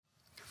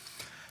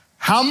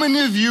How many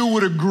of you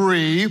would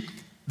agree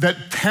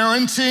that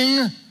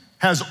parenting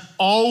has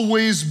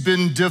always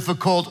been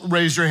difficult?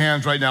 Raise your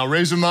hands right now.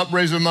 Raise them up,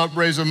 raise them up,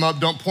 raise them up.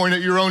 Don't point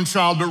at your own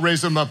child, but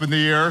raise them up in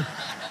the air.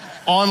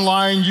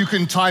 Online, you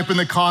can type in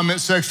the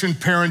comment section,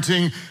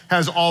 parenting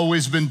has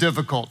always been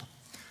difficult.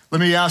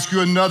 Let me ask you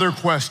another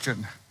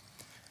question.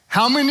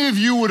 How many of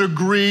you would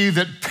agree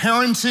that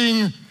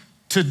parenting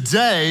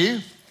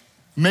today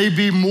may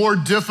be more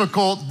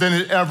difficult than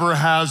it ever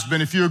has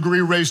been? If you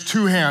agree, raise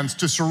 2 hands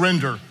to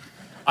surrender.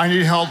 I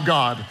need help,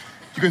 God.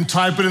 You can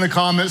type it in the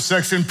comment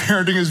section.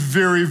 Parenting is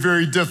very,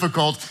 very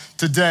difficult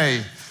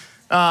today.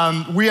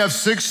 We have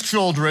 6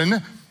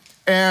 children,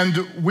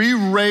 and we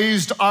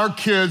raised our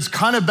kids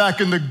kind of back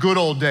in the good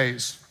old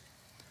days.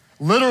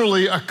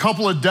 Literally a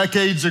couple of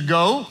decades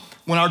ago,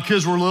 when our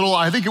kids were little,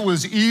 I think it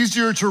was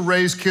easier to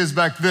raise kids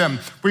back then.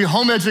 We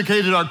home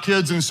educated our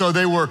kids, and so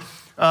they were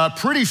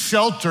pretty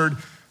sheltered.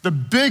 The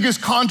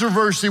biggest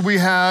controversy we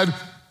had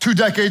 2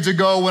 decades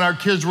ago when our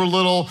kids were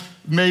little,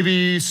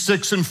 maybe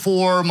 6 and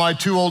 4, my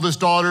 2 oldest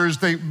daughters,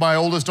 my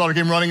oldest daughter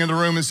came running in the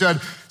room and said,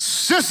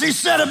 "Sissy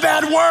said a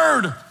bad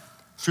word."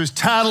 She was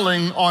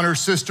tattling on her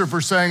sister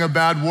for saying a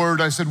bad word.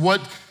 I said,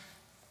 "What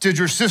did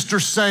your sister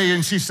say?"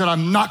 And she said,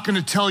 "I'm not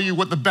gonna tell you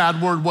what the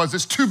bad word was.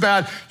 It's too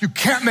bad. You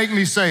can't make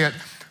me say it.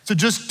 So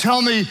just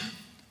tell me,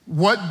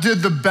 what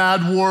did the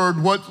bad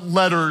word, what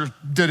letter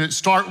did it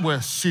start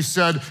with?" She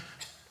said,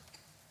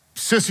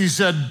 "Sissy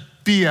said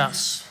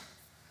BS."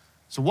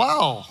 So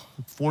wow,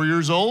 4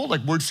 years old?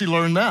 Like, where'd she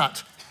learn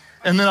that?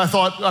 And then I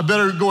thought, I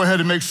better go ahead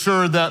and make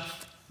sure that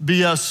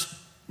BS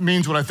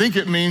means what I think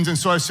it means. And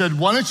so I said,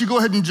 "Why don't you go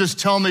ahead and just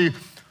tell me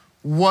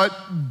what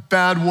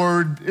bad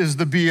word is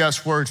the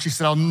BS word?" She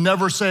said, "I'll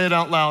never say it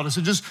out loud." I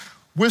said, "Just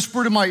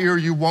whisper to my ear,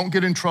 you won't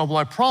get in trouble,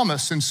 I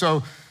promise." And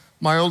so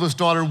my oldest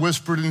daughter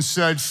whispered and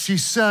said, "She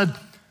said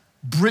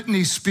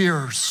Britney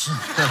Spears."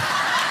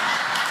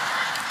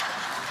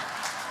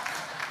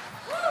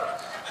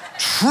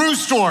 True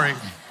story.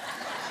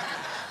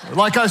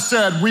 Like I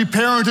said, we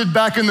parented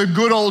back in the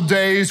good old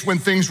days when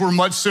things were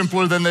much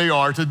simpler than they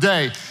are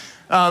today.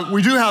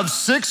 We do have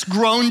 6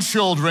 grown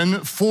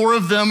children, 4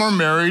 of them are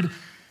married,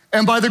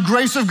 and by the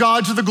grace of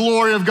God, to the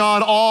glory of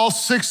God, all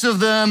 6 of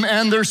them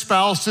and their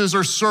spouses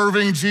are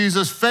serving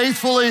Jesus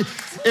faithfully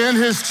in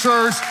his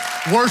church,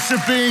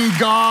 worshiping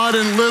God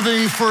and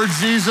living for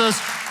Jesus.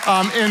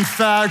 In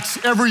fact,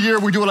 every year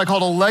we do what I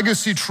call a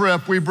legacy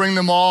trip. We bring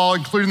them all,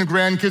 including the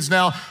grandkids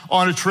now,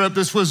 on a trip.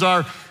 This was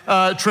our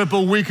trip a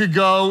week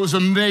ago. It was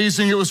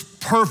amazing. It was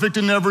perfect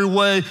in every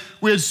way.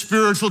 We had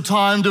spiritual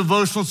time,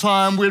 devotional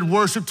time. We had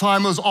worship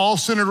time. It was all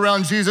centered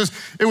around Jesus.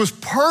 It was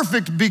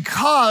perfect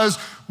because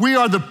we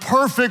are the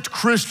perfect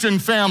Christian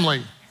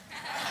family.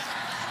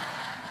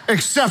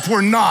 Except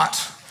we're not.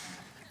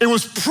 It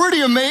was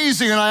pretty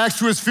amazing, and I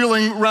actually was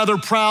feeling rather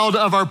proud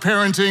of our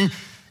parenting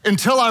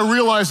until I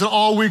realized that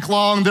all week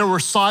long there were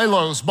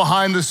silos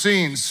behind the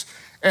scenes.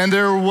 And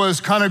there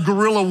was kind of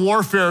guerrilla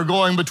warfare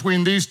going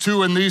between these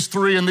 2 and these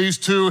 3 and these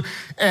 2.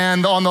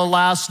 And on the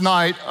last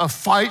night, a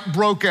fight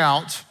broke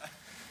out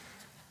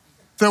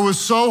that was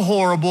so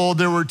horrible.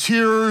 There were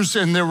tears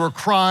and there was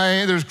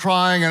crying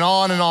and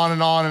on and on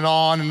and on and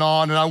on and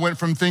on. And I went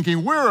from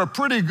thinking we're a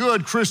pretty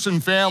good Christian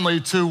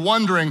family to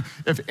wondering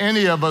if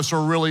any of us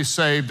are really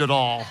saved at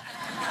all.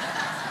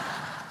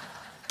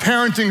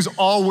 Parenting's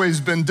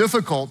always been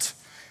difficult.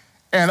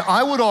 And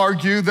I would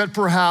argue that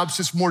perhaps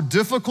it's more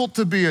difficult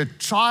to be a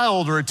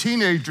child or a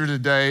teenager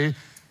today,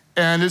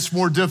 and it's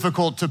more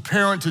difficult to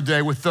parent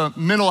today with the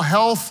mental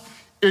health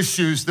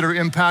issues that are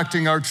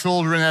impacting our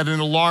children at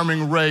an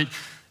alarming rate.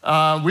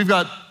 We've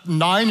got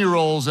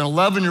 9-year-olds and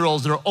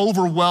 11-year-olds that are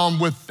overwhelmed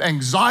with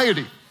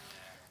anxiety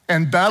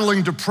and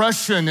battling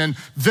depression and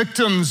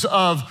victims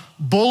of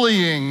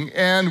bullying,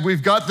 and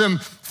we've got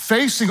them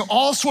facing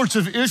all sorts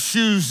of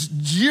issues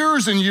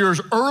years and years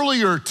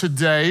earlier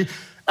today.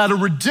 At a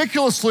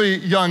ridiculously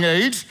young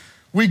age,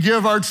 we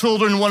give our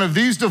children one of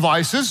these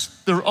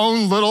devices, their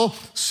own little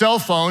cell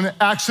phone,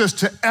 access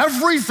to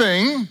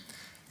everything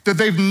that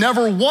they've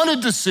never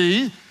wanted to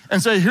see,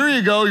 and say, "Here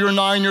you go, you're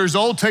 9 years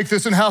old, take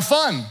this and have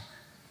fun."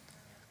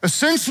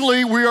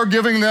 Essentially, we are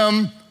giving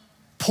them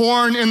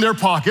porn in their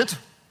pocket,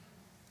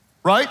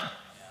 right?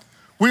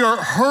 We are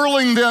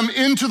hurling them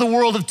into the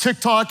world of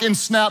TikTok and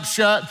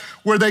Snapchat,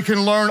 where they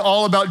can learn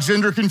all about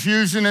gender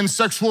confusion and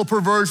sexual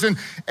perversion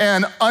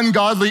and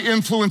ungodly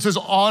influences,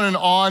 on and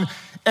on.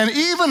 And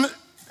even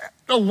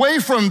away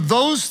from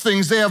those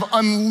things, they have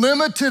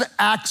unlimited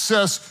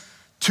access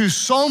to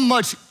so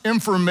much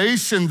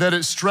information that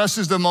it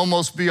stresses them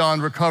almost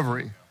beyond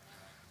recovery.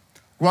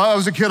 When I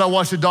was a kid, I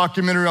watched a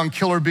documentary on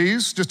killer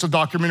bees, just a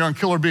documentary on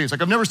killer bees.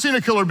 Like, I've never seen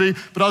a killer bee,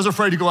 but I was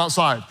afraid to go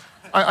outside.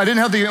 I didn't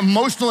have the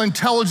emotional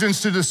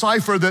intelligence to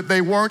decipher that they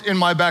weren't in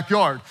my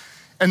backyard.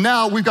 And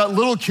now we've got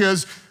little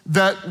kids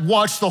that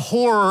watch the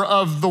horror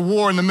of the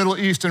war in the Middle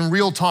East in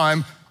real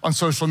time on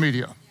social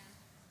media.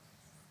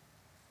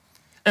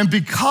 And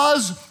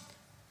because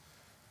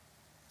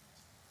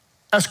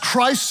as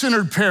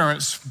Christ-centered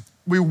parents,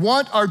 we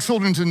want our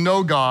children to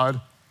know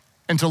God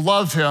and to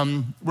love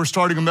him. We're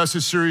starting a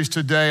message series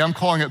today. I'm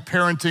calling it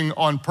Parenting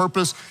on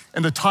Purpose.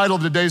 And the title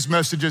of today's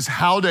message is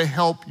How to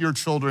Help Your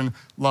Children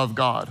Love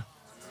God.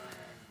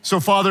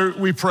 So Father,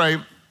 we pray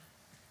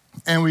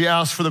and we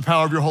ask for the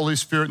power of your Holy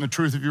Spirit and the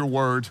truth of your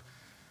word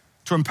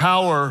to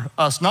empower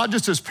us, not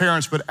just as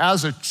parents, but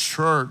as a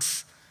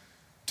church,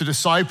 to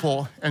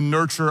disciple and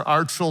nurture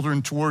our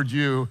children toward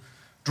you.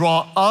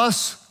 Draw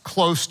us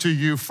close to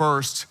you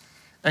first.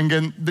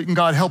 And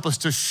God, help us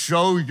to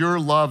show your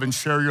love and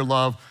share your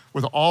love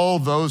with all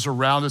those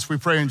around us. We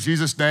pray in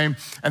Jesus' name.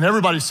 And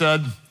everybody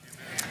said,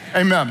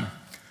 amen.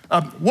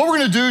 What we're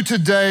gonna do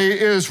today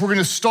is we're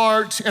gonna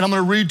start, and I'm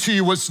gonna read to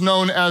you what's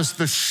known as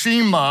the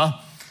Shema,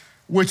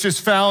 which is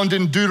found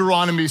in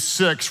Deuteronomy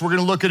 6. We're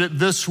gonna look at it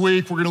this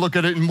week. We're gonna look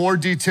at it in more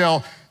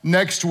detail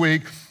next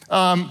week.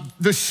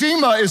 The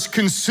Shema is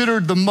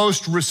considered the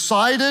most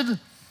recited,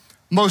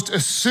 most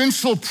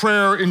essential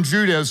prayer in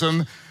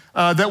Judaism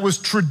that was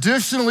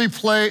traditionally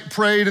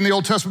prayed in the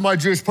Old Testament by a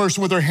Jewish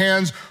person with their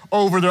hands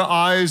over their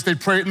eyes. They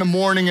pray it in the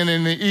morning and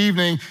in the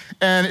evening.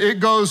 And it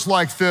goes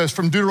like this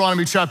from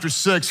Deuteronomy chapter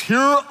 6.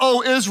 Hear,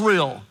 O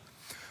Israel,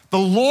 the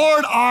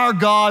Lord our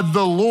God,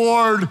 the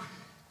Lord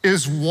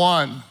is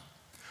one.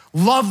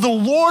 Love the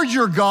Lord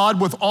your God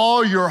with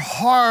all your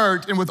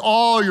heart and with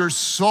all your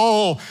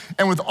soul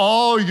and with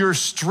all your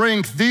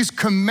strength. These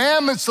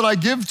commandments that I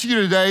give to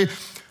you today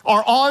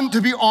are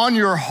to be on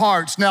your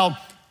hearts. Now,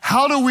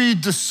 how do we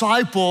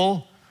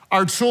disciple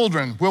our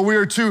children? Well, we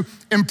are to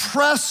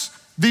impress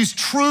these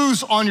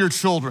truths on your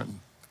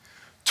children.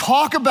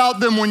 Talk about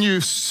them when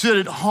you sit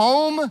at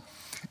home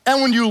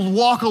and when you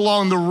walk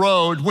along the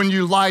road, when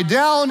you lie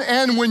down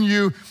and when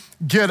you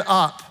get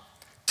up.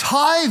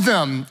 Tie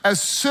them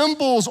as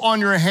symbols on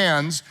your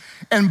hands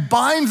and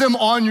bind them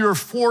on your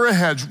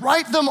foreheads.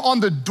 Write them on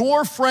the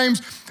door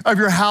frames of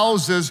your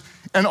houses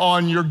and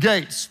on your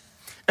gates.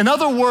 In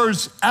other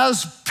words,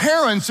 as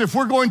parents, if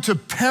we're going to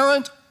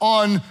parent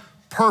on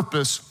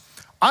purpose,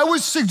 I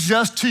would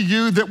suggest to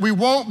you that we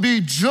won't be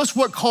just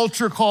what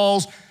culture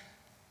calls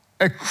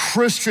a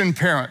Christian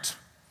parent,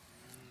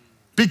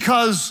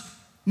 because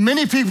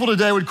many people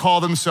today would call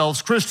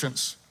themselves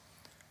Christians.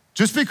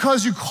 Just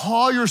because you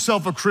call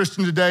yourself a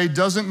Christian today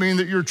doesn't mean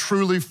that you're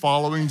truly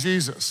following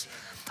Jesus.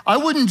 I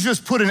wouldn't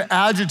just put an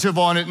adjective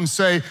on it and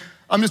say,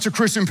 I'm just a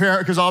Christian parent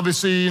because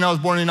obviously, I was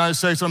born in the United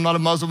States, so I'm not a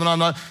Muslim and I'm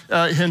not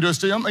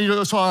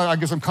Hinduist. So I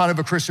guess I'm kind of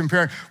a Christian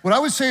parent. What I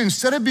would say,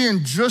 instead of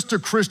being just a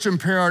Christian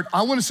parent,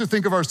 I want us to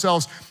think of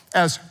ourselves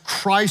as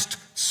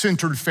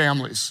Christ-centered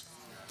families.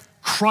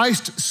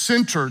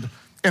 Christ-centered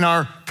in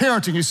our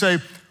parenting. You say,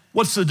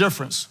 what's the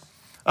difference?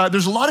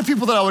 There's a lot of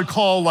people that I would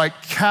call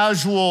like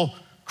casual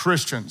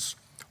Christians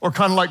or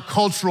kind of like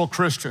cultural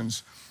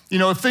Christians.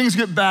 If things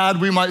get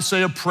bad, we might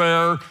say a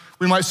prayer.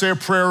 We might say a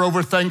prayer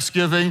over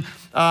Thanksgiving.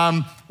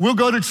 We'll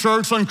go to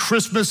church on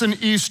Christmas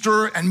and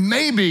Easter, and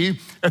maybe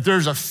if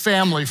there's a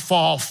family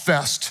fall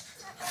fest,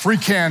 free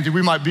candy,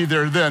 we might be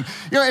there then.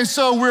 And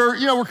so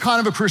we're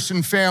kind of a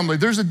Christian family.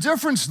 There's a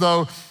difference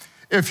though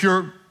if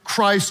you're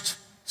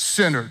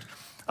Christ-centered.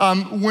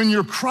 When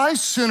you're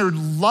Christ-centered,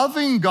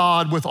 loving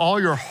God with all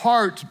your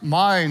heart,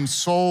 mind,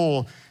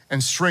 soul,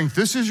 and strength,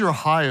 this is your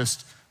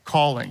highest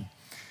calling.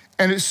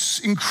 And it's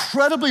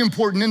incredibly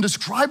important,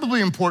 indescribably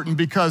important,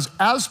 because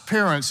as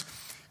parents,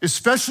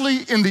 especially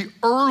in the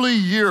early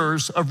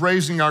years of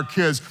raising our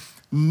kids,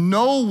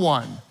 no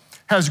one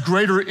has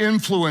greater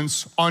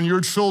influence on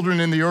your children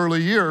in the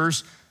early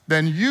years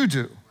than you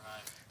do.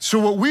 So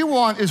what we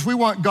want is we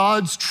want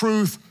God's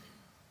truth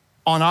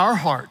on our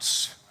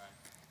hearts.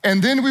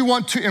 And then we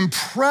want to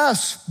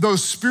impress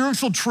those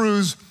spiritual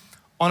truths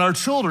on our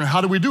children.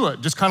 How do we do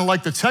it? Just kind of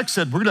like the text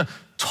said, we're gonna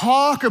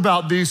talk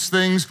about these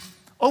things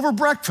over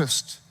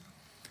breakfast.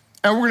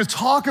 And we're gonna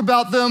talk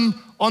about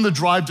them on the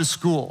drive to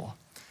school.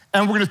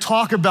 And we're gonna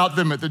talk about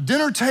them at the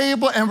dinner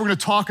table, and we're gonna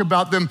talk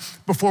about them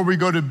before we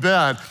go to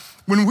bed.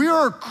 When we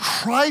are a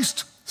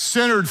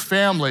Christ-centered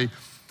family,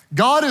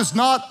 God is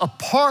not a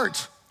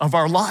part of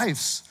our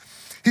lives.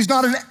 He's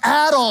not an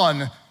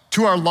add-on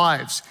to our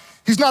lives.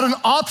 He's not an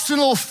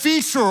optional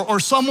feature or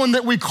someone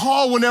that we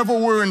call whenever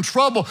we're in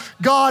trouble.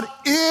 God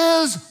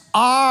is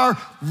our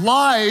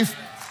life,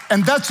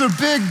 and that's a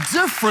big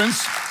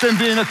difference than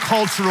being a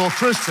cultural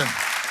Christian.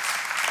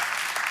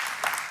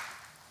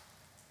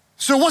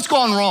 So what's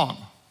gone wrong?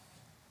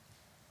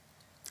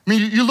 I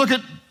mean, you look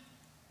at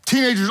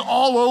teenagers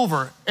all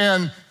over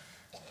and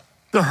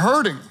they're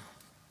hurting,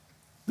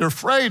 they're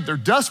afraid, they're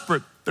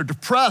desperate, they're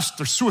depressed,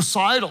 they're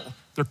suicidal,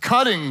 they're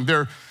cutting,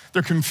 they're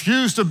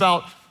confused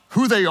about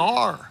who they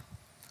are.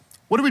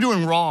 What are we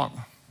doing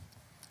wrong?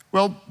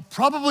 Well,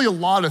 probably a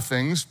lot of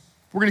things.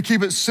 We're gonna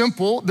keep it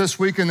simple this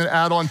week and then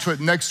add on to it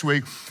next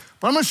week.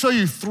 But I'm gonna show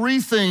you 3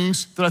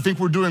 things that I think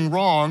we're doing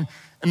wrong,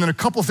 and then a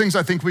couple things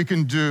I think we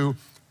can do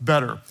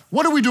better.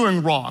 What are we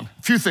doing wrong?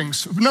 A few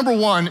things. Number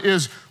 1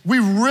 is we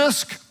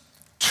risk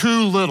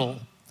too little.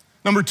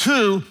 Number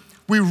 2,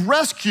 we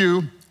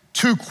rescue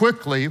too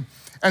quickly.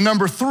 And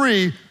number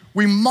 3,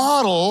 we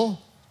model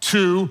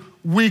too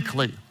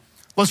weakly.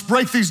 Let's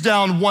break these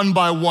down one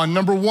by one.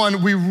 Number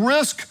 1, we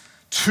risk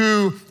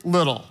too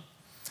little.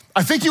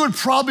 I think you would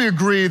probably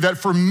agree that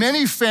for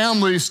many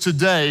families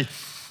today,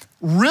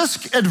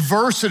 risk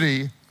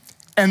adversity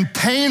and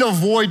pain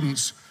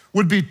avoidance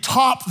would be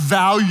top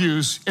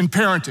values in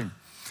parenting.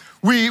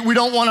 We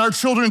don't want our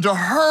children to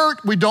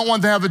hurt. We don't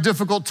want them to have a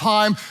difficult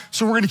time.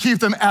 So we're going to keep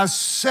them as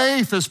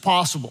safe as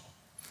possible.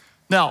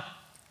 Now,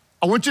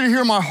 I want you to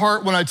hear my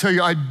heart when I tell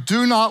you I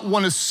do not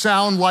want to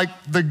sound like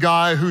the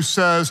guy who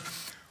says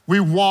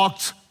we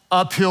walked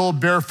uphill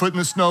barefoot in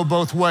the snow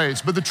both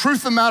ways. But the truth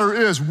of the matter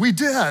is we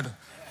did.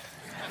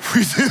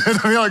 We did.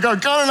 I mean, like, I'm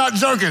kind of not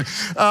joking.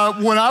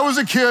 When I was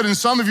a kid, and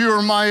some of you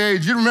are my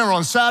age, you remember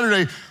on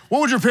Saturday,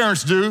 what would your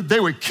parents do? They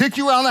would kick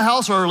you out of the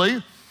house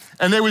early,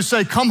 and they would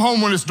say, come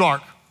home when it's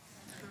dark.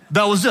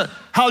 That was it.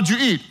 How'd you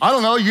eat? I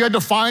don't know. You had to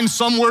find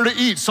somewhere to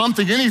eat,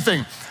 something,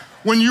 anything.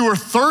 When you were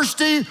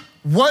thirsty,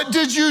 what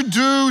did you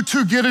do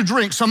to get a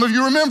drink? Some of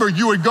you remember,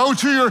 you would go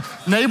to your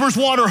neighbor's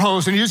water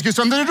hose and you just get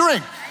something to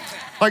drink.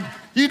 Like,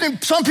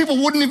 some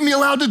people wouldn't even be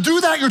allowed to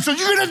do that. You're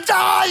gonna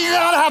die, you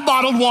gotta have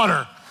bottled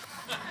water.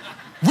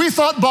 We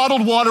thought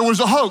bottled water was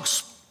a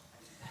hoax.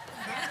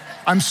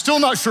 I'm still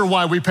not sure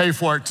why we pay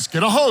for it. Just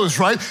get a hose,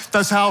 right?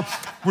 That's how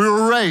we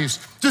were raised.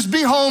 Just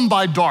be home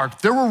by dark.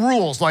 There were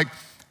rules like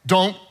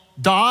don't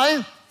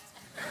die,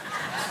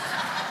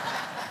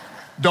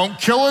 don't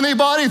kill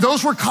anybody.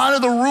 Those were kind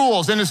of the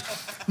rules. And it's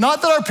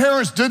not that our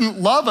parents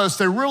didn't love us,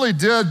 they really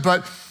did,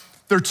 but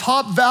their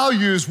top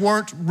values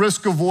weren't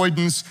risk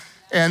avoidance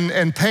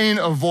and pain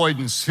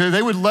avoidance.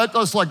 They would let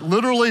us like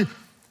literally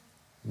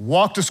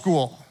walk to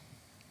school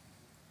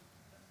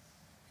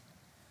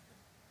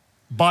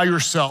by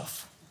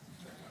yourself.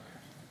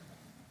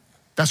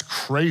 That's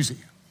crazy.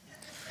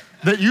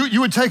 That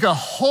you would take a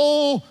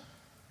whole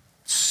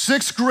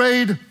 6th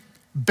grade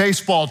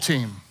baseball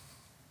team,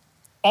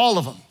 all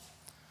of them,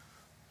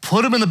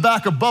 put them in the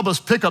back of Bubba's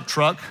pickup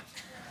truck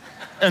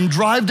and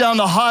drive down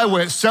the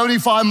highway at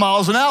 75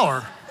 miles an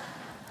hour.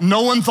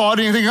 No one thought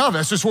anything of it.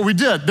 That's just what we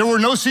did. There were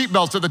no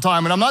seatbelts at the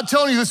time. And I'm not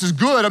telling you this is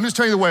good. I'm just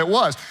telling you the way it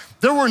was.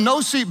 There were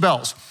no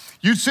seatbelts.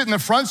 You'd sit in the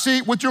front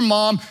seat with your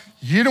mom.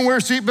 You didn't wear a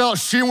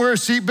seatbelt. She didn't wear a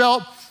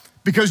seatbelt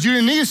because you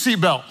didn't need a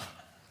seatbelt.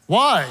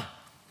 Why?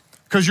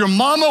 Because your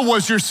mama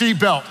was your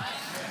seatbelt.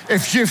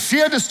 If she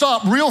had to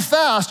stop real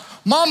fast,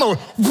 mama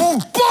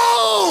would,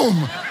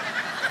 boom!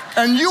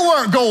 And you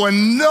weren't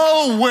going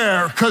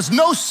nowhere because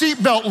no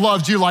seatbelt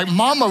loved you like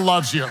mama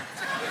loves you.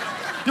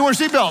 You wear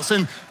seatbelts.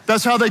 And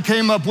that's how they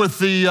came up with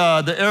the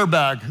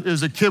airbag,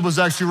 is a kid was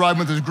actually riding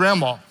with his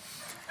grandma.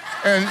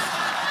 And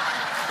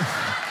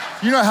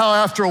you know how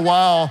after a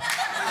while,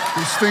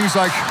 there's things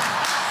like,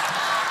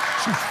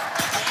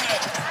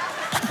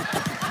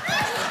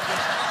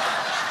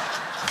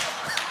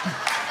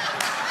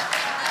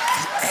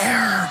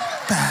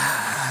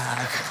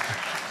 airbag.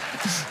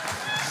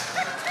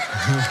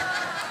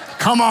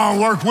 Come on,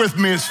 work with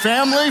me. It's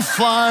family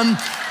fun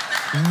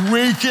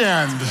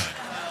weekend.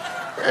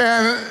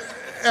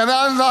 And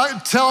I'm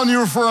not telling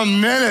you for a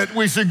minute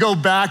we should go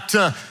back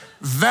to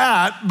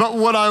that, but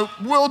what I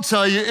will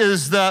tell you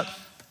is that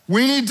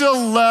we need to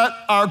let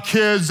our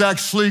kids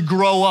actually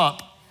grow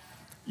up.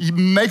 You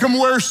make them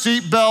wear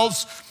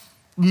seatbelts,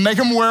 make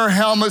them wear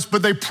helmets,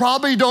 but they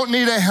probably don't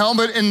need a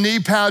helmet and knee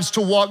pads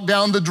to walk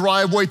down the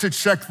driveway to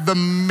check the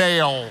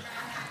mail.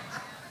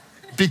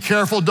 Be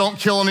careful, don't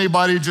kill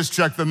anybody, just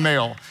check the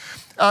mail.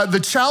 The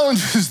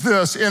challenge is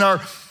this: in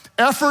our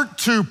effort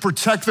to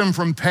protect them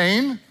from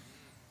pain,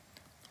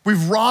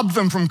 we've robbed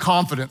them from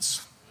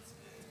confidence.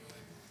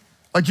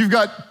 Like you've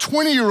got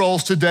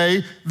 20-year-olds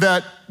today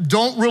that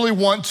don't really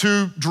want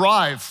to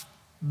drive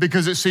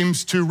because it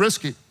seems too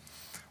risky.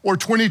 Or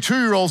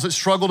 22-year-olds that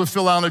struggle to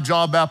fill out a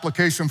job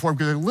application form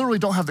because they literally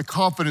don't have the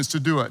confidence to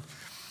do it.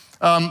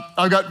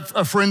 I've got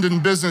a friend in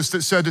business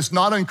that said it's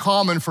not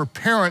uncommon for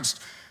parents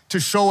to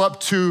show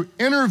up to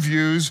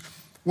interviews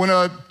when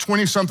a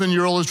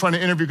 20-something-year-old is trying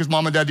to interview because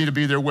mom and dad need to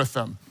be there with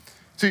them.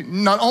 See,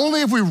 not only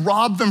have we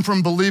robbed them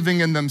from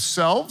believing in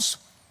themselves,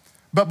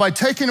 but by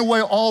taking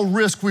away all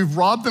risk, we've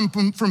robbed them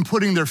from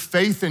putting their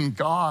faith in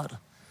God.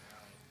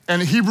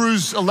 And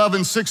Hebrews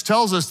 11:6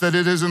 tells us that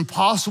it is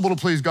impossible to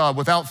please God.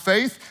 Without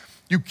faith,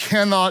 you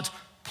cannot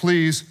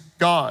please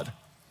God.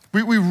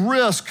 We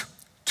risk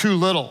too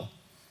little.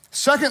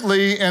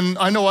 Secondly, and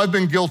I know I've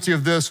been guilty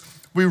of this,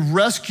 we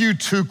rescue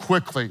too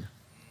quickly,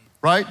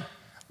 right?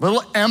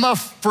 Little Emma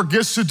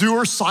forgets to do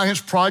her science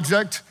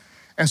project,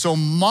 and so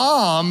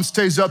mom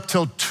stays up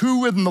till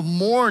 2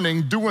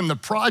 a.m. doing the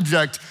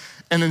project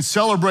and then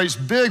celebrates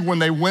big when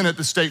they win at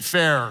the state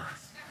fair,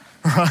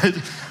 right?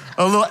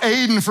 A little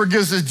Aiden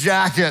forgets his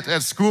jacket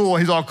at school.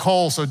 He's all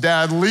cold, so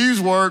dad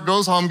leaves work,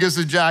 goes home, gets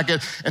his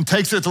jacket, and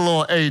takes it to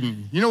little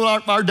Aiden. You know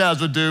what our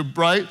dads would do,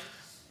 right?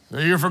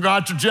 You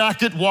forgot your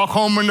jacket, walk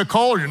home in the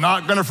cold. You're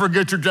not gonna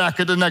forget your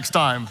jacket the next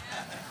time.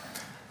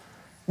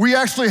 We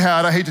actually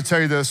had, I hate to tell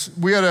you this,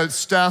 we had a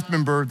staff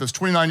member that's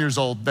 29 years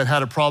old that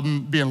had a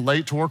problem being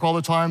late to work all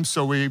the time,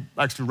 so we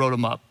actually wrote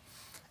him up.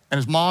 and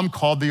his mom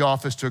called the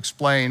office to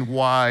explain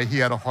why he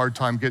had a hard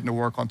time getting to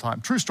work on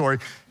time. True story,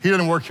 he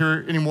doesn't work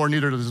here anymore,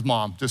 neither does his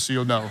mom, just so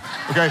you'll know,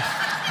 okay?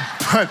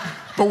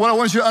 But what I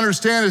want you to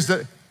understand is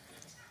that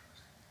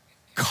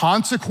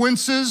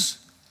consequences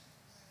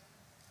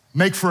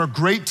make for a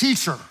great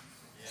teacher.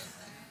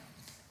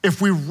 If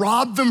we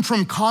rob them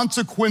from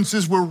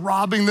consequences, we're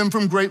robbing them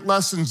from great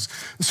lessons.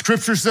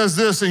 Scripture says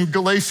this in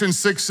Galatians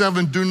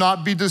 6:7, do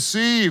not be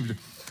deceived.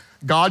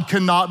 God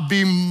cannot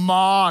be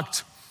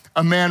mocked.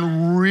 A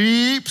man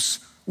reaps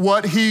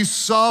what he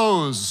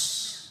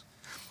sows.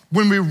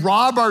 When we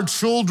rob our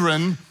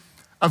children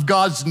of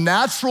God's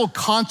natural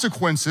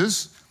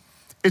consequences,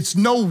 it's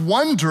no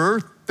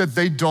wonder that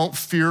they don't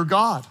fear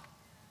God.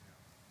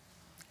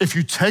 If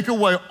you take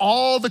away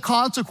all the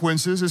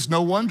consequences, it's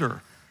no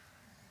wonder.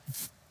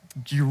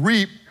 You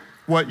reap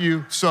what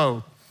you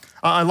sow.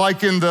 I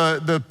like in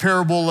the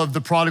parable of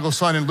the prodigal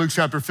son in Luke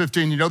chapter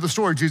 15, you know the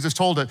story, Jesus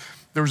told it.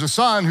 There was a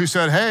son who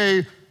said,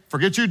 hey,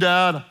 forget you,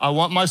 Dad, I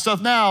want my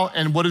stuff now.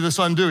 And what did the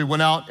son do? He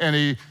went out and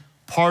he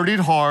partied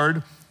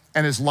hard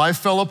and his life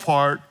fell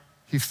apart.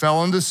 He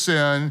fell into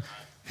sin.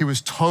 He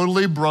was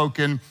totally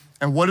broken.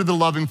 And what did the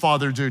loving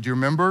father do? Do you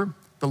remember?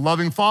 The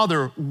loving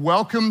father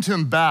welcomed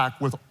him back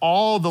with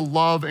all the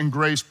love and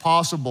grace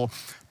possible,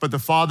 but the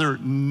father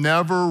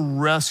never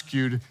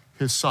rescued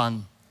his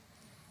son.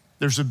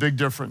 There's a big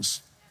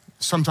difference.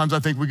 Sometimes I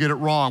think we get it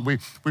wrong. We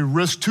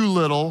risk too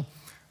little,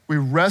 we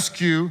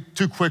rescue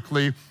too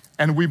quickly,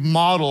 and we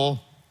model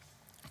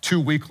too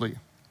weakly.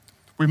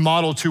 We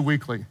model too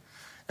weakly.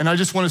 And I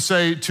just want to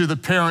say to the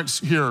parents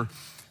here,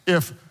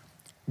 if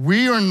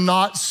we are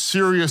not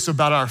serious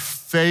about our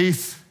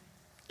faith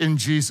in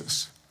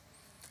Jesus,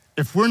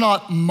 if we're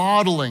not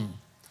modeling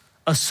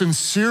a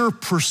sincere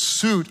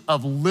pursuit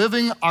of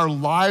living our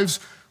lives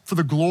for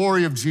the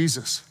glory of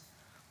Jesus,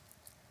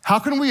 how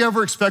can we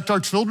ever expect our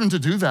children to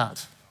do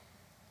that?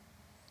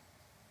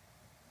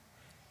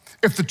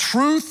 If the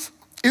truth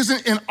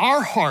isn't in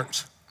our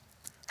heart,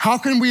 how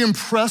can we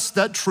impress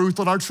that truth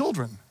on our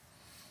children?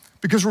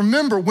 Because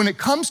remember, when it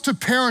comes to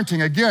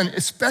parenting, again,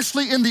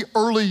 especially in the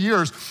early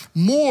years,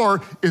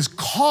 more is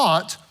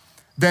caught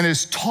than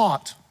is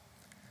taught.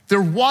 They're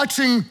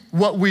watching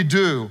what we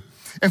do.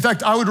 In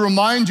fact, I would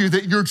remind you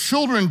that your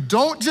children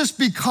don't just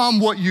become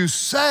what you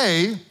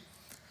say,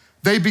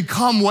 they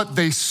become what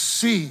they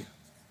see.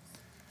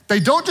 They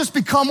don't just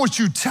become what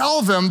you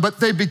tell them, but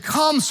they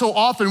become so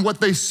often what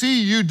they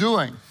see you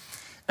doing.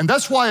 And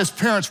that's why as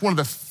parents, one of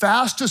the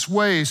fastest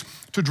ways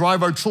to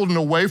drive our children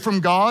away from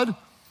God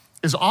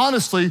is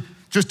honestly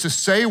just to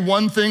say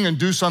one thing and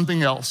do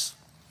something else,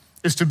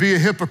 is to be a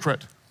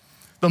hypocrite.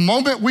 The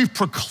moment we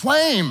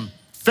proclaim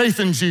faith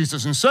in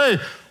Jesus and say,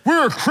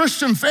 we're a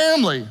Christian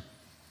family,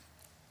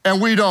 and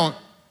we don't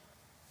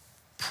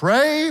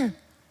pray,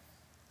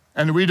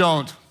 and we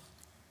don't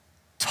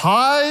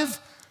tithe,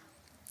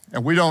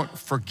 and we don't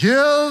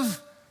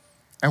forgive,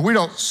 and we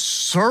don't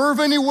serve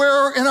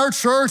anywhere in our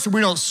church, and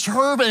we don't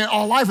serve, and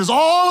our life is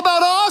all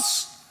about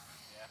us.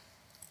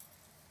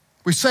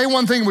 We say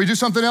one thing and we do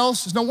something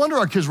else. It's no wonder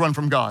our kids run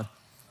from God.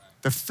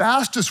 The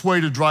fastest way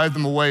to drive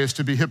them away is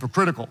to be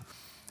hypocritical.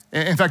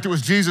 In fact, it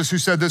was Jesus who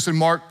said this in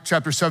Mark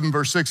chapter 7,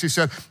 verse 6. He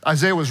said,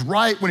 Isaiah was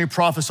right when he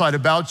prophesied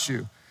about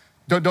you.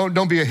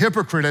 Don't be a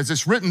hypocrite. As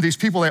it's written, these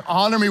people, they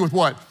honor me with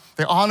what?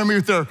 They honor me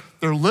with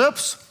their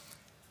lips,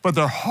 but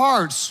their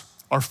hearts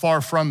are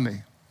far from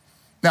me.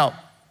 Now,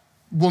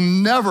 we'll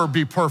never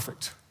be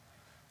perfect,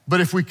 but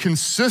if we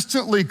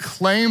consistently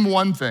claim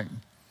one thing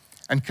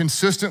and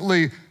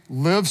consistently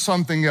live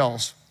something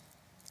else,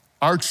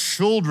 our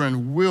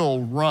children will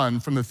run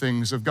from the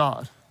things of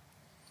God.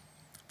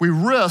 We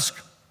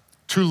risk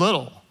too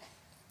little,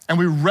 and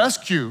we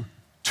rescue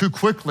too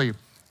quickly,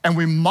 and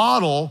we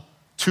model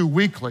too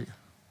weakly.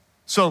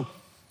 So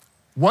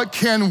what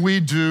can we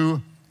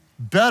do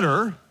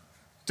better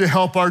to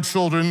help our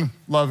children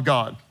love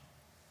God?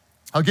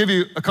 I'll give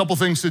you a couple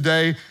things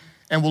today,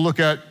 and we'll look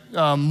at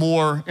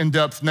more in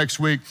depth next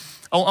week.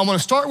 I want to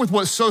start with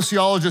what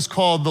sociologists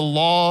call the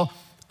law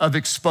of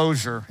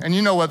exposure. And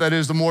you know what that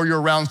is. The more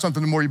you're around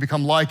something, the more you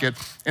become like it.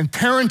 In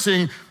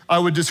parenting, I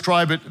would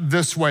describe it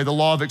this way, the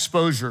law of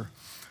exposure.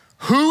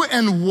 Who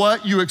and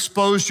what you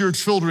expose your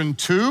children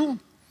to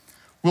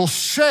will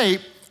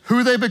shape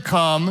who they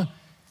become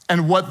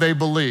and what they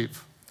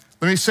believe.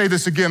 Let me say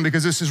this again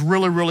because this is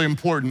really, really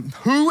important.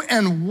 Who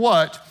and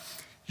what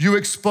you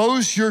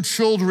expose your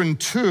children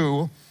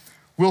to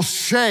will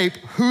shape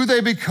who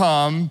they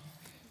become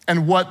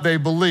and what they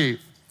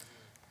believe.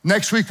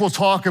 Next week, we'll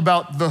talk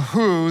about the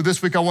who.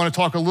 This week, I want to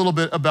talk a little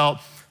bit about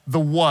the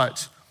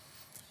what.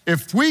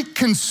 If we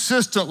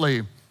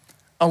consistently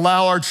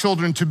allow our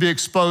children to be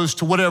exposed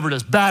to whatever it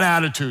is, bad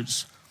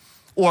attitudes,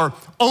 or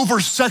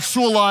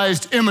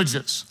over-sexualized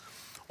images,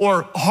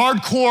 or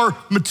hardcore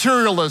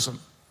materialism,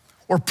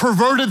 or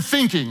perverted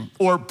thinking,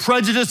 or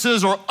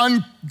prejudices, or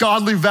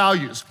ungodly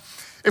values,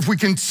 if we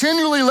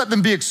continually let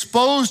them be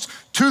exposed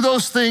to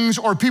those things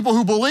or people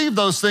who believe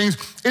those things,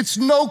 it's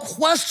no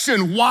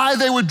question why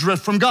they would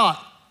drift from God.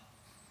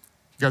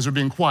 You guys are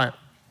being quiet.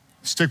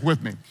 Stick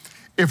with me.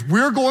 if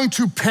we're going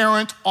to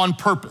parent on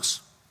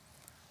purpose,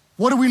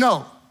 what do we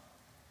know?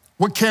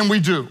 What can we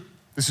do?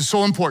 This is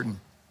so important.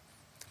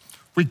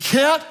 We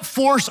can't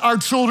force our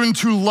children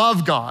to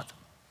love God,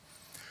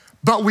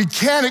 but we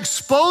can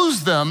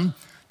expose them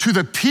to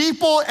the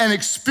people and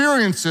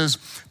experiences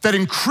that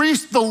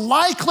increase the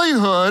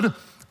likelihood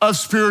of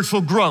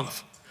spiritual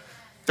growth.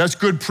 That's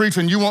good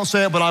preaching. You won't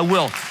say it, but I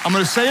will. I'm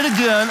gonna say it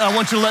again. I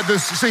want you to let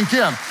this sink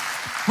in.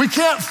 We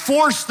can't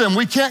force them.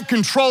 We can't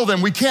control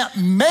them. We can't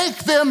make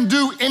them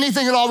do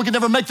anything at all. We can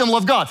never make them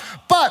love God.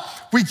 But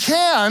we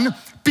can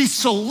be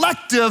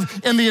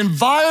selective in the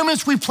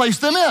environments we place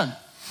them in.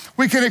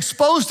 We can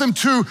expose them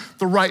to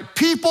the right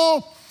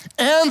people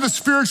and the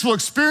spiritual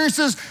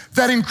experiences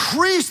that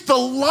increase the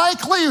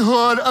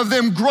likelihood of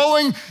them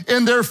growing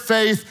in their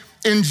faith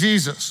in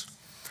Jesus.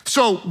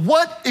 So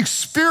what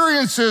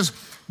experiences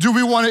do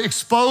we want to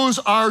expose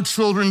our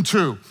children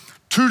to?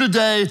 Two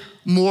today,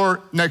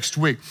 more next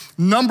week.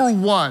 Number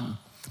one,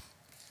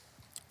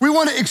 we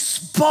want to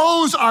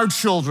expose our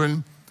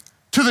children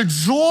to the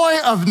joy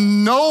of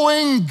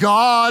knowing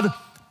God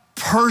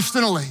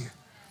personally.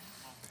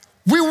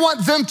 We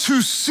want them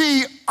to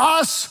see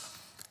us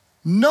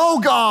know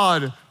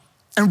God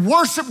and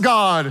worship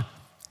God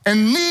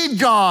and need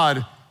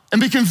God and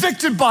be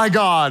convicted by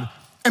God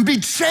and be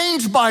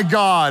changed by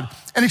God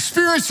and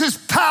experience his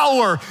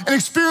power and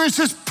experience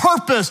his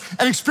purpose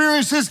and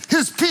experience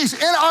his peace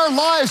in our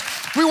lives.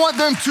 We want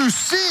them to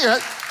see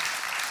it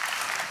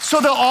so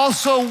they'll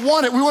also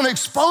want it. We want to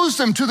expose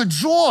them to the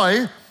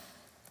joy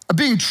of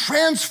being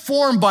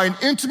transformed by an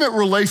intimate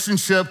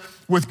relationship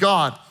with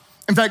God.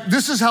 In fact,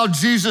 this is how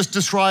Jesus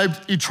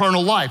described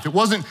eternal life. It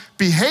wasn't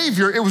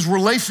behavior, it was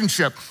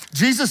relationship.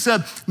 Jesus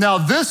said, now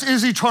this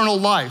is eternal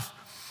life,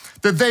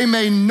 that they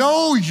may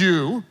know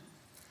you,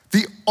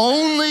 the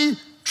only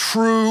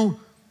true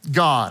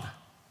God.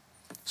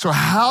 So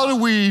how do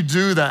we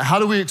do that? How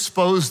do we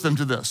expose them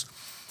to this?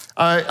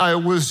 I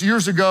was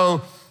years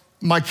ago,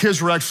 my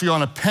kids were actually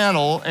on a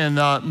panel, and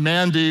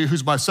Mandy,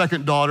 who's my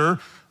second daughter,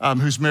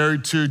 who's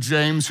married to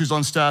James, who's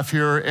on staff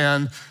here,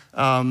 and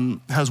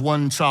has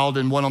one child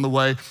and one on the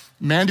way.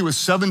 Mandy was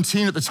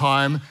 17 at the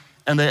time,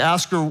 and they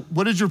asked her,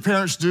 what did your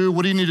parents do?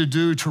 What do you need to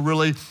do to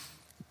really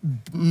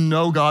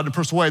know God in a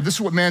personal way? This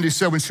is what Mandy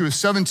said when she was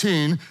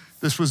 17.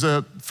 This was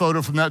a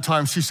photo from that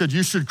time. She said,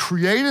 you should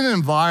create an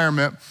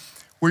environment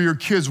where your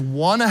kids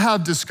want to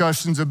have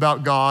discussions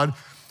about God,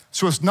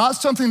 so it's not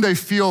something they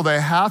feel they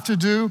have to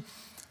do,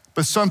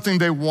 but something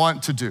they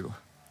want to do.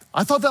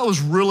 I thought that was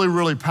really,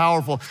 really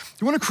powerful.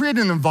 You want to create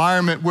an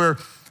environment where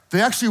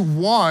they actually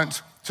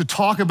want to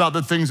talk about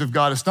the things of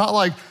God. It's not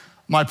like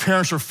my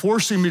parents are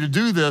forcing me to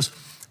do this,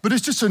 but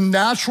it's just a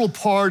natural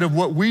part of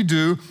what we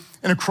do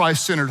in a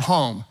Christ-centered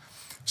home.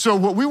 So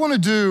what we want to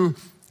do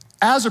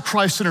as a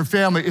Christ-centered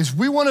family is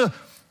we want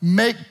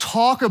to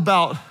talk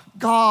about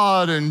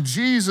God and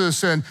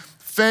Jesus and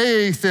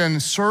faith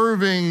and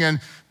serving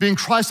and being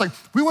Christ-like.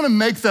 We want to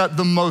make that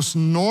the most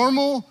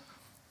normal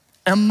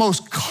and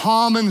most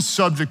common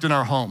subject in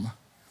our home.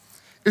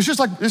 It's just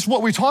like, it's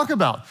what we talk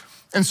about.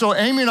 And so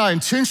Amy and I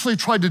intentionally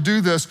tried to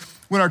do this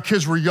when our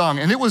kids were young,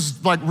 and it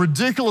was like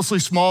ridiculously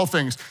small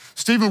things.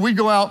 Stephen, we'd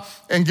go out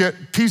and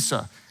get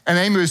pizza, and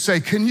Amy would say,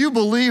 can you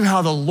believe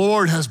how the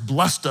Lord has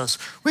blessed us?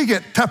 We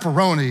get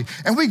pepperoni,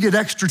 and we get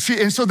extra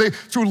cheese. And so they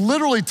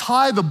literally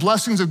tie the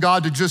blessings of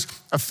God to just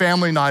a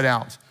family night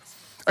out.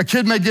 A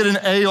kid may get an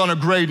A on a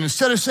grade, and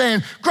instead of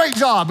saying, great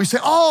job, we say,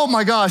 oh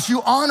my gosh,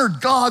 you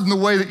honored God in the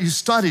way that you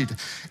studied.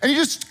 And you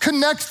just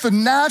connect the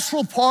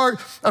natural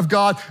part of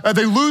God.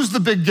 They lose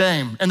the big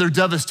game, and they're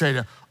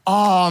devastated.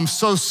 Oh, I'm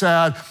so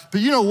sad.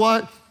 But you know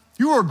what?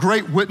 You were a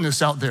great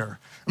witness out there.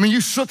 I mean,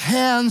 you shook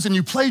hands, and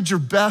you played your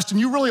best, and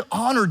you really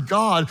honored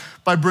God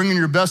by bringing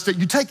your best.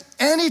 You take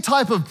any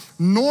type of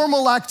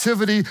normal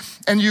activity,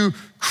 and you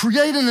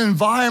create an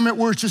environment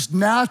where it's just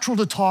natural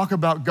to talk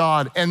about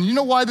God. And you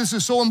know why this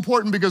is so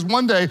important? Because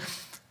one day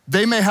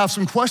they may have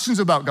some questions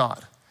about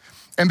God.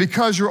 And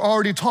because you're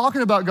already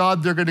talking about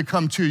God, they're gonna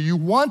come to you. You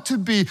want to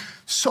be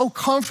so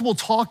comfortable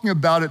talking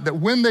about it that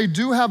when they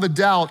do have a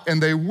doubt,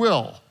 and they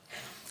will,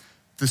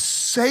 the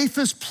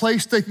safest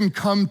place they can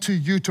come to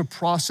you to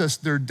process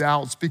their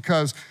doubts,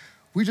 because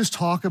we just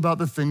talk about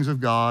the things of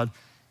God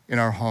in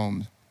our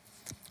homes.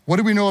 What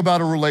do we know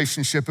about a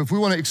relationship? If we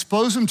want to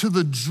expose them to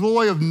the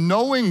joy of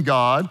knowing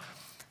God,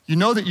 you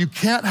know that you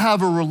can't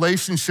have a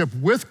relationship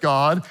with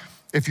God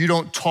if you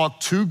don't talk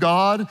to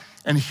God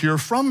and hear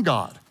from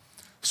God.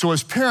 So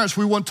as parents,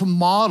 we want to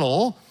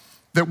model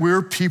that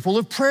we're people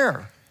of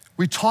prayer.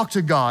 We talk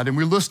to God and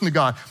we listen to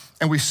God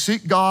and we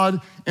seek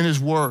God in his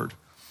word.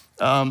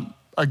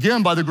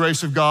 Again, by the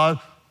grace of God,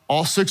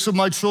 all 6 of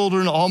my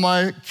children, all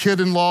my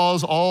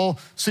kid-in-laws, all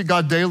seek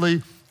God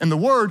daily in the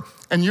word.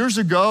 And years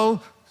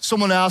ago,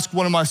 someone asked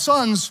one of my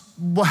sons,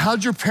 well,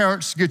 how'd your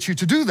parents get you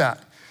to do that?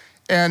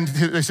 And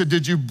they said,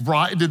 did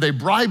they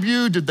bribe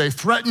you? Did they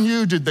threaten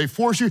you? Did they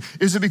force you?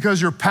 Is it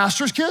because you're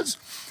pastor's kids?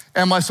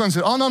 And my son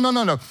said, oh, no.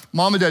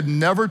 Mom and dad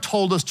never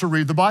told us to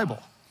read the Bible.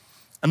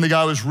 And the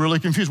guy was really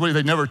confused. What,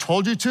 they never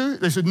told you to?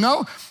 They said,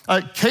 no,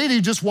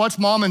 Katie just watched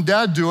mom and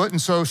dad do it,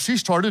 and so she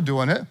started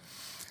doing it.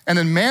 And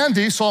then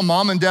Mandy saw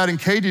mom and dad and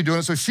Katie doing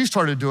it, so she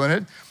started doing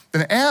it.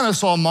 Then Anna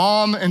saw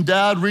mom and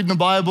dad reading the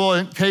Bible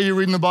and Katie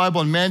reading the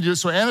Bible and Mandy did it,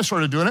 so Anna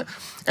started doing it.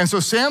 And so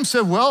Sam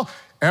said, well,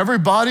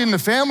 everybody in the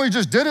family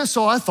just did it,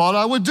 so I thought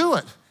I would do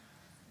it.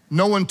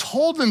 No one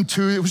told them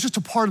to. It was just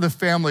a part of the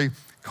family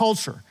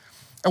culture.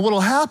 And what'll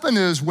happen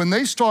is when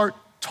they start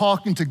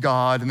talking to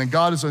God, and then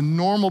God is a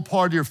normal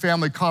part of your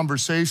family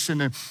conversation,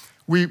 and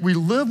we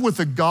live with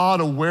a God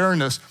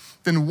awareness,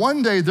 then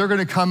one day they're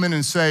gonna come in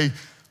and say,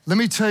 let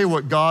me tell you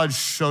what God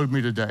showed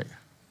me today.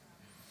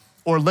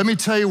 Or let me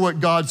tell you what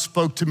God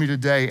spoke to me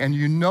today. And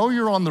you know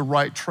you're on the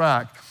right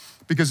track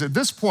because at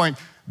this point,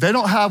 they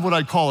don't have what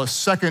I'd call a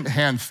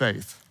second-hand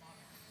faith.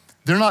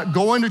 They're not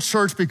going to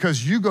church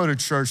because you go to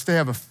church. They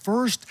have a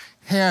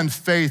first-hand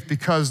faith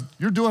because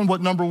you're doing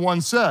what number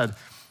one said.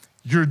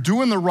 You're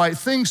doing the right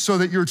thing so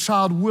that your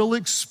child will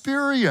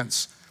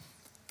experience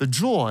the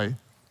joy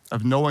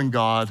of knowing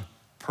God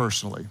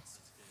personally.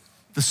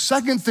 The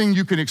second thing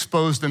you can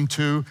expose them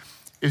to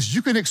is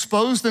you can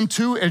expose them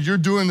to, and you're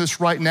doing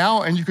this right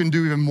now, and you can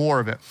do even more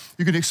of it.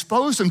 You can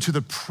expose them to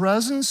the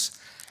presence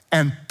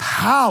and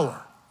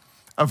power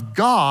of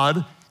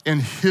God in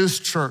his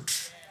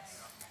church.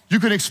 You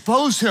can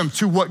expose him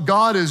to what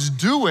God is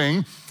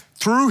doing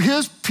through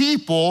his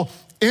people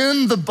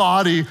in the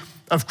body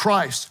of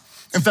Christ.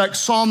 In fact,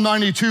 Psalm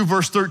 92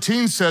 verse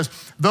 13 says,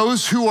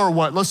 those who are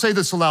what? Let's say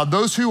this aloud.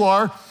 Those who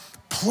are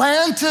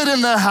planted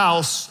in the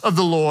house of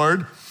the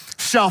Lord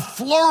shall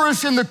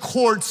flourish in the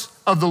courts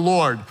of the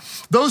Lord.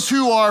 Those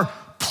who are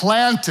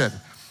planted.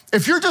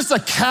 If you're just a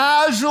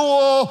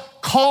casual,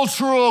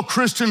 cultural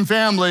Christian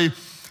family,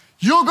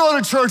 you'll go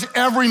to church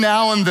every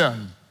now and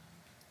then,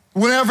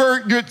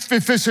 whenever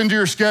it fits into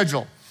your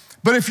schedule.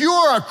 But if you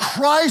are a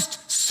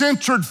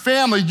Christ-centered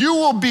family, you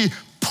will be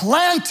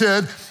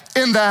planted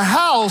in the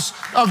house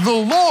of the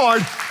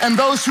Lord, and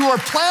those who are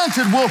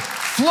planted will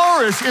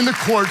flourish in the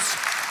courts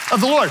of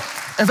the Lord.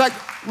 In fact,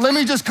 let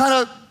me just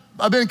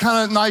I've been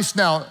kind of nice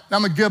now.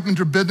 I'm gonna get up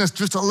into business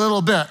just a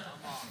little bit.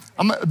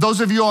 Those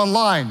of you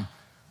online,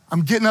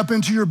 I'm getting up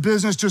into your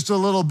business just a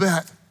little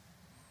bit.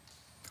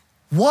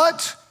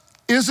 What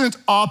isn't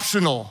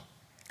optional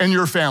in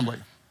your family?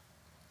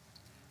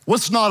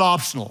 What's not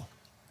optional?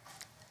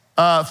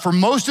 For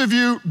most of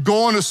you,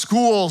 going to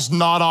school's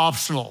not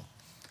optional.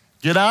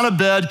 Get out of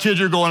bed, kid,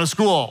 you're going to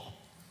school.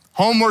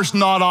 Homework's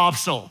not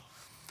optional.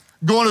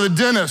 Going to the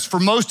dentist, for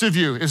most of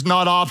you, is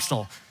not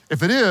optional.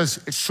 If it is,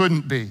 it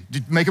shouldn't be.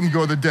 Make them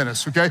go to the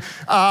dentist, okay?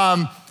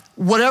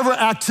 Whatever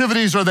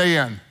activities are they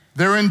in?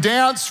 They're in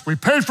dance, we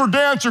paid for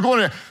dance, they're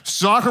going to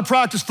soccer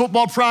practice,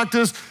 football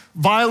practice,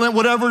 violin,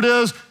 whatever it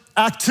is.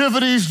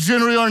 Activities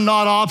generally are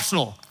not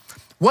optional.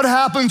 What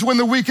happens when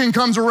the weekend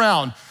comes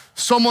around?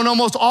 Someone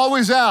almost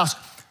always asks,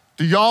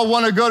 do y'all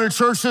want to go to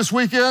church this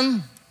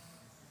weekend?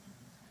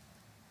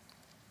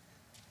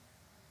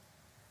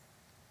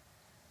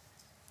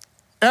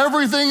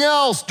 Everything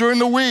else during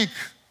the week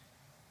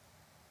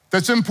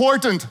that's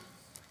important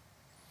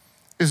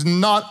is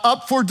not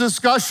up for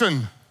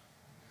discussion.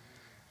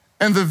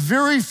 And the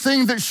very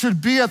thing that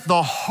should be at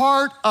the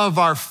heart of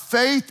our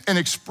faith and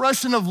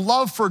expression of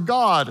love for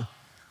God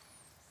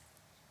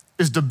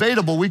is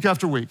debatable week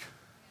after week.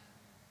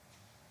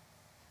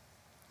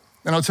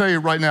 And I'll tell you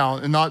right now,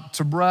 and not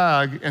to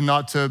brag and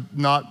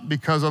not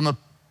because I'm a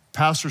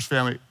pastor's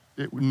family,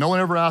 no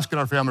one ever asked in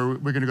our family,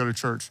 we're gonna go to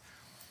church.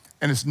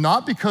 And it's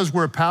not because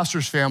we're a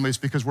pastor's family, it's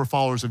because we're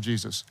followers of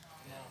Jesus.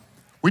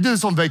 We did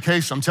this on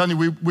vacation. I'm telling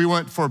you, we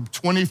went for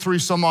 23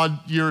 some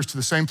odd years to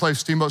the same place,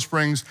 Steamboat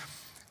Springs,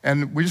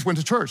 and we just went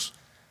to church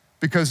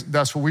because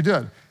that's what we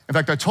did. In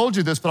fact, I told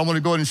you this, but I want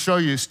to go ahead and show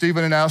you.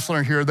 Stephen and Ashlyn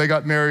are here. They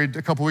got married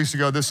a couple weeks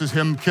ago. This is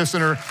him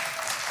kissing her.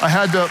 I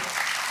had to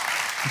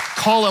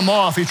call him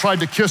off. He tried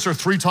to kiss her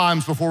 3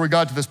 times before we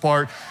got to this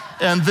part.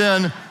 And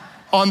then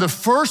on the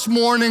first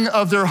morning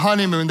of their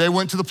honeymoon, they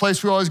went to the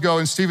place we always go,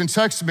 and Stephen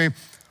texted me,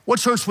 what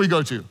church do we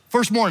go to?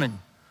 First morning.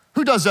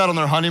 Who does that on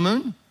their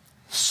honeymoon?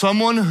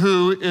 Someone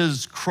who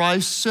is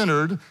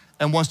Christ-centered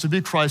and wants to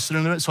be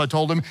Christ-centered. So I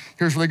told him,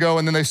 here's where they go.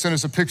 And then they sent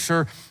us a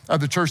picture of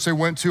the church they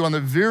went to on the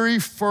very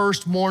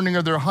first morning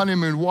of their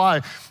honeymoon.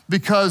 Why?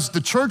 Because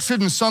the church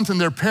isn't something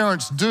their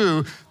parents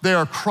do. They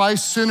are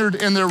Christ-centered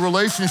in their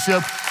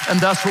relationship, and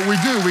that's what we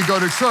do. We go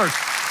to church.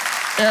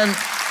 And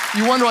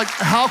you wonder, like,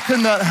 how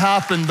can that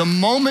happen? The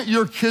moment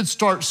your kids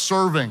start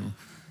serving,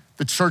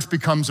 the church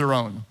becomes their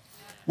own.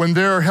 When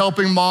they're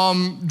helping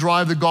mom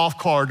drive the golf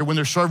cart, or when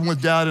they're serving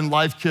with dad and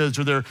Life Kids,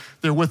 or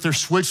they're with their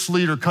switch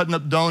leader cutting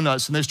up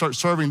donuts and they start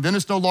serving, then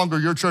it's no longer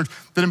your church,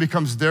 then it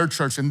becomes their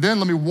church. And then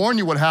let me warn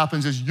you, what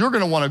happens is you're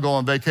gonna wanna go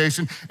on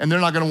vacation and they're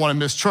not gonna wanna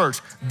miss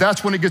church.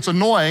 That's when it gets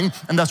annoying,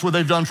 and that's what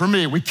they've done for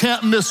me. We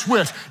can't miss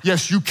switch.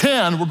 Yes, you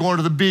can. We're going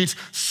to the beach.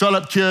 Shut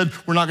up, kid.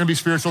 We're not gonna be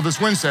spiritual this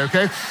Wednesday,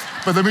 okay?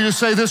 But let me just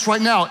say this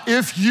right now.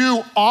 If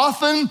you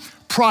often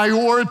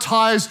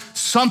prioritize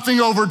something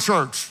over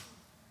church,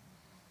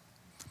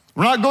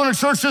 we're not going to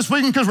church this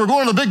weekend because we're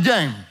going to the big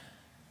game.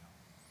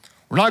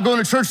 We're not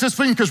going to church this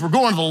weekend because we're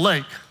going to the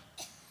lake.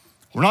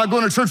 We're not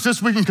going to church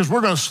this weekend because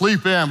we're going to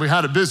sleep in. We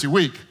had a busy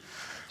week.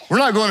 We're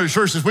not going to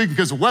church this weekend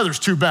because the weather's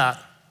too bad.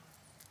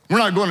 We're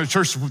not going to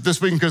church this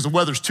weekend because the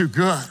weather's too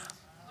good,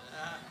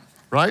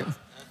 right?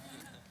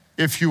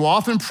 If you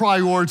often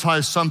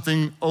prioritize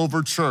something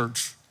over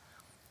church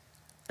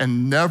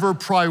and never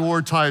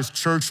prioritize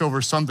church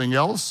over something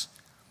else,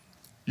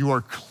 you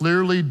are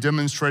clearly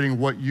demonstrating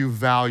what you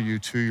value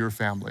to your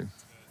family.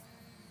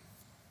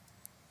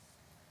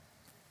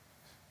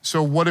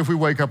 So what if we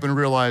wake up and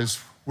realize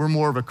we're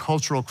more of a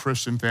cultural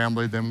Christian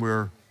family than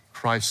we're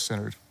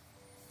Christ-centered?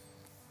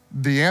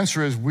 The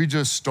answer is we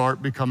just start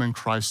becoming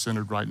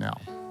Christ-centered right now.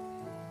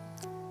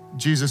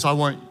 Jesus, I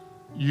want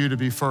you to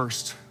be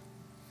first.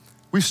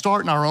 We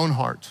start in our own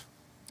heart.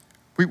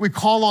 We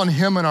call on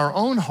him in our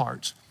own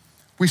heart.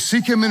 We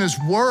seek him in his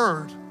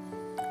word.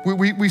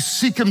 We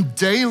seek him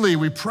daily,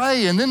 we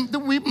pray, and then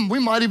we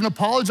might even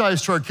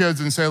apologize to our kids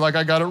and say, like,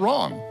 I got it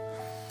wrong.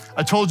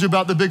 I told you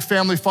about the big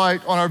family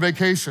fight on our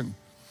vacation.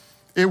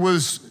 It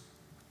was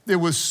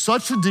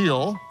such a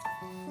deal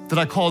that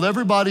I called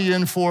everybody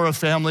in for a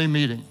family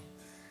meeting.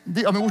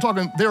 I mean, we're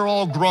talking, they're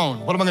all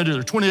grown. What am I gonna do?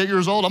 They're 28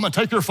 years old, I'm gonna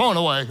take your phone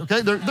away,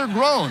 okay? They're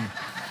grown.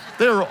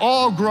 They're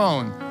all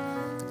grown.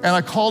 And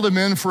I called them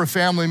in for a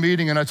family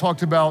meeting and I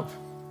talked about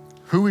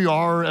who we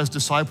are as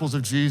disciples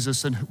of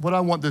Jesus and what I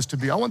want this to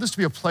be. I want this to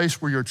be a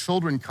place where your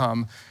children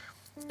come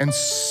and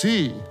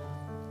see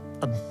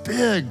a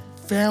big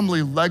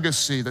family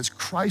legacy that's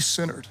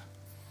Christ-centered.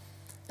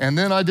 And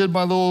then I did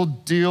my little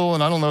deal,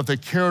 and I don't know if they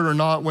cared or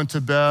not, went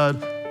to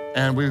bed,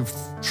 and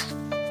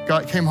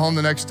came home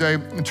the next day.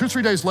 And 2 or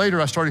 3 days later,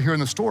 I started hearing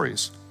the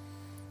stories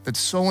that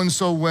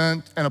so-and-so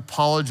went and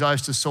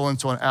apologized to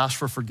so-and-so and asked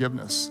for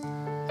forgiveness.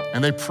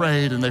 And they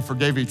prayed and they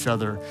forgave each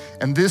other.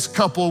 And this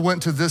couple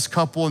went to this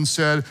couple and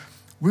said,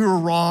 we were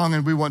wrong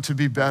and we want to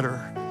be better.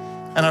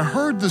 And I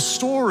heard the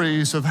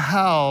stories of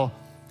how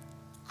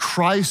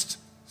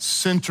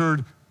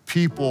Christ-centered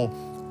people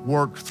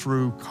work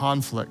through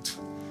conflict.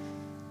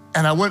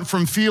 And I went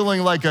from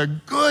feeling like a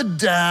good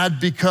dad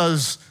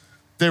because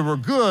they were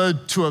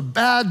good to a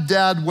bad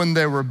dad when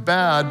they were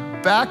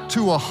bad, back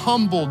to a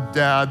humble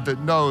dad that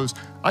knows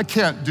I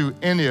can't do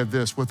any of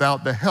this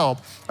without the help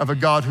of a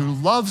God who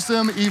loves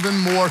them even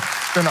more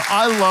than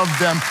I love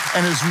them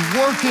and is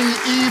working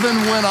even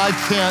when I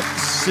can't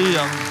see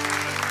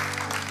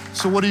him.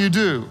 So what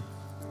do?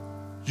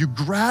 You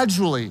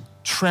gradually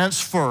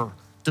transfer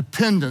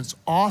dependence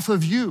off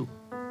of you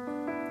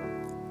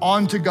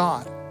onto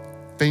God.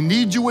 They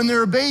need you when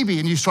they're a baby,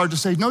 and you start to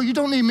say, no, you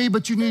don't need me,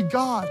 but you need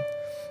God.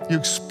 You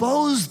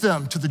expose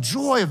them to the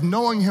joy of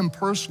knowing him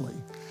personally,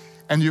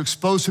 and you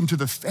expose him to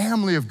the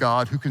family of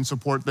God who can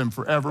support them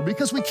forever,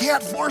 because we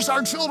can't force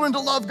our children to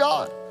love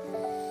God,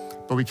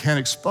 but we can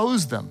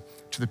expose them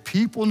to the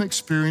people and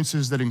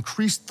experiences that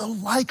increase the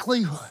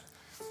likelihood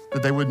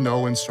that they would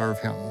know and serve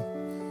him.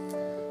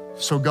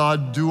 So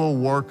God, do a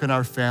work in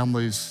our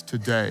families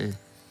today.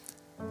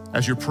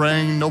 As you're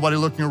praying, nobody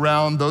looking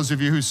around, those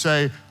of you who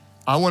say,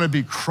 I wanna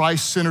be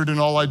Christ-centered in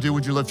all I do,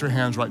 would you lift your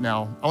hands right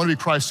now? I wanna be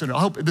Christ-centered. I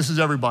hope this is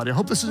everybody.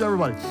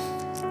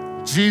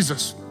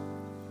 Jesus,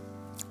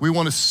 we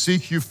wanna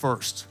seek you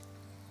first.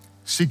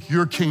 Seek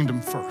your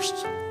kingdom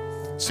first.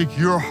 Seek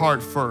your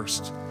heart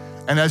first.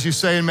 And as you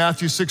say in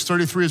Matthew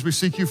 6:33, as we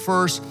seek you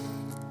first,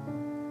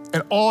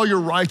 and all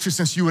your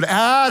righteousness, you would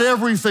add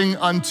everything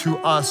unto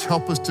us.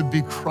 Help us to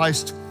be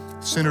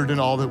Christ-centered in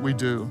all that we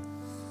do.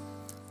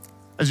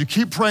 As you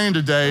keep praying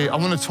today, I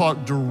want to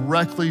talk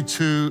directly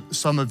to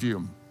some of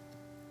you.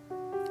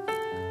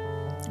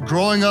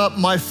 Growing up,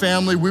 my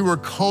family, we were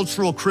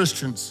cultural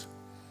Christians.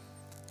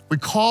 We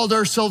called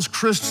ourselves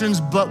Christians,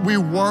 but we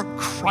weren't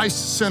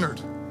Christ-centered.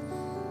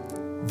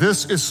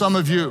 This is some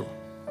of you.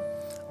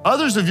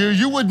 Others of you,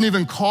 you wouldn't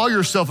even call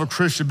yourself a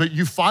Christian, but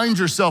you find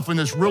yourself in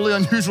this really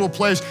unusual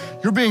place.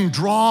 You're being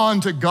drawn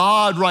to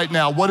God right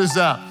now. What is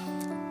that?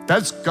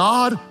 That's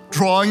God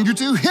drawing you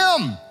to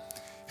him.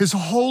 His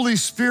Holy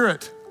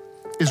Spirit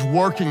is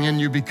working in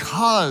you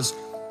because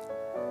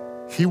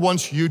he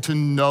wants you to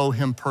know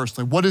him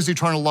personally. What is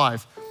eternal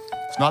life?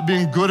 It's not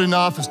being good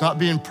enough, it's not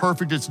being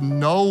perfect, it's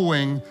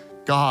knowing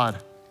God.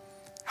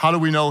 How do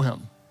we know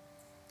him?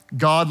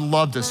 God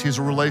loved us. He's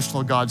a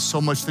relational God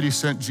so much that he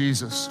sent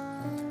Jesus,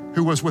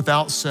 who was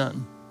without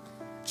sin.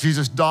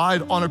 Jesus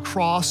died on a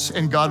cross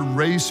and God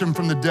raised him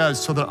from the dead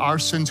so that our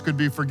sins could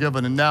be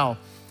forgiven. And now,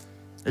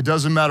 it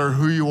doesn't matter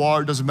who you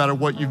are, it doesn't matter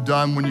what you've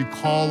done. When you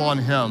call on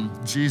him,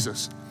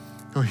 Jesus,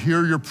 he'll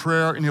hear your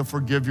prayer and he'll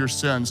forgive your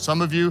sins.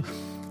 Some of you,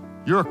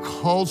 you're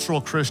a cultural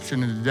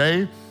Christian, and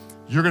today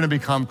you're gonna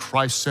become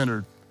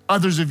Christ-centered.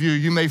 Others of you,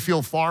 you may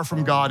feel far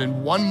from God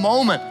in one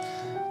moment,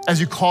 as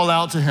you call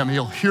out to him.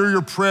 He'll hear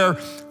your prayer,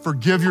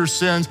 forgive your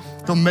sins.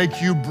 He'll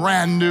make you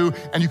brand new,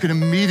 and you can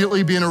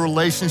immediately be in a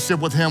relationship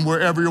with him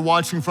wherever you're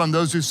watching from.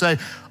 Those who say,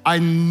 I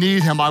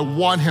need him, I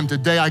want him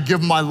today. I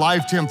give my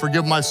life to him,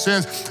 forgive my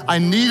sins. I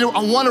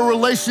want a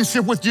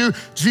relationship with you.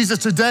 Jesus,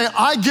 today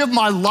I give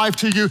my life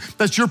to you.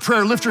 That's your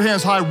prayer. Lift your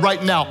hands high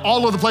right now,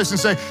 all over the place, and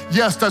say,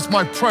 yes, that's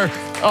my prayer.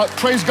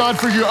 Praise God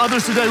for you.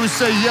 Others today would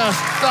say, yes,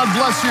 God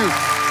bless you.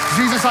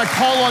 Jesus, I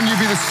call on you,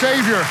 be the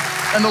Savior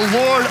and the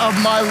Lord of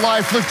my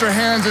life. Lift your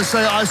hands and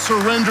say, I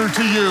surrender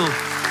to you.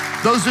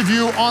 Those of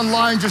you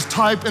online, just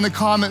type in the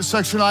comment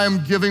section, I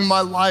am giving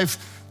my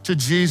life to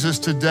Jesus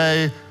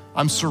today.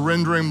 I'm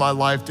surrendering my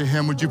life to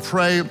him. Would you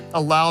pray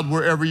aloud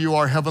wherever you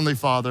are? Heavenly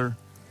Father,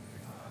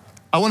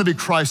 I want to be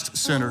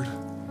Christ-centered.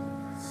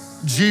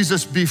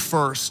 Jesus be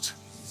first,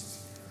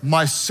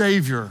 my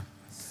Savior,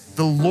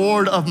 the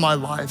Lord of my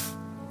life.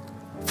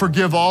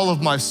 Forgive all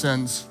of my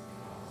sins.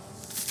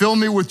 Fill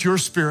me with your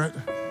Spirit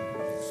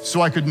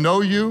so I could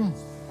know you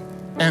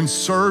and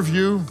serve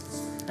you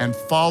and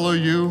follow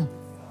you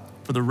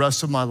for the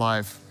rest of my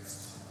life.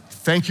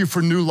 Thank you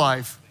for new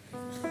life.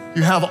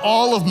 You have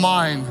all of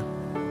mine.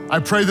 I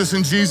pray this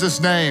in Jesus'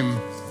 name.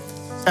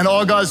 And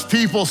all God's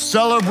people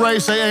celebrate,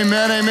 say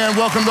amen, amen.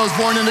 Welcome those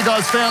born into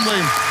God's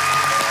family.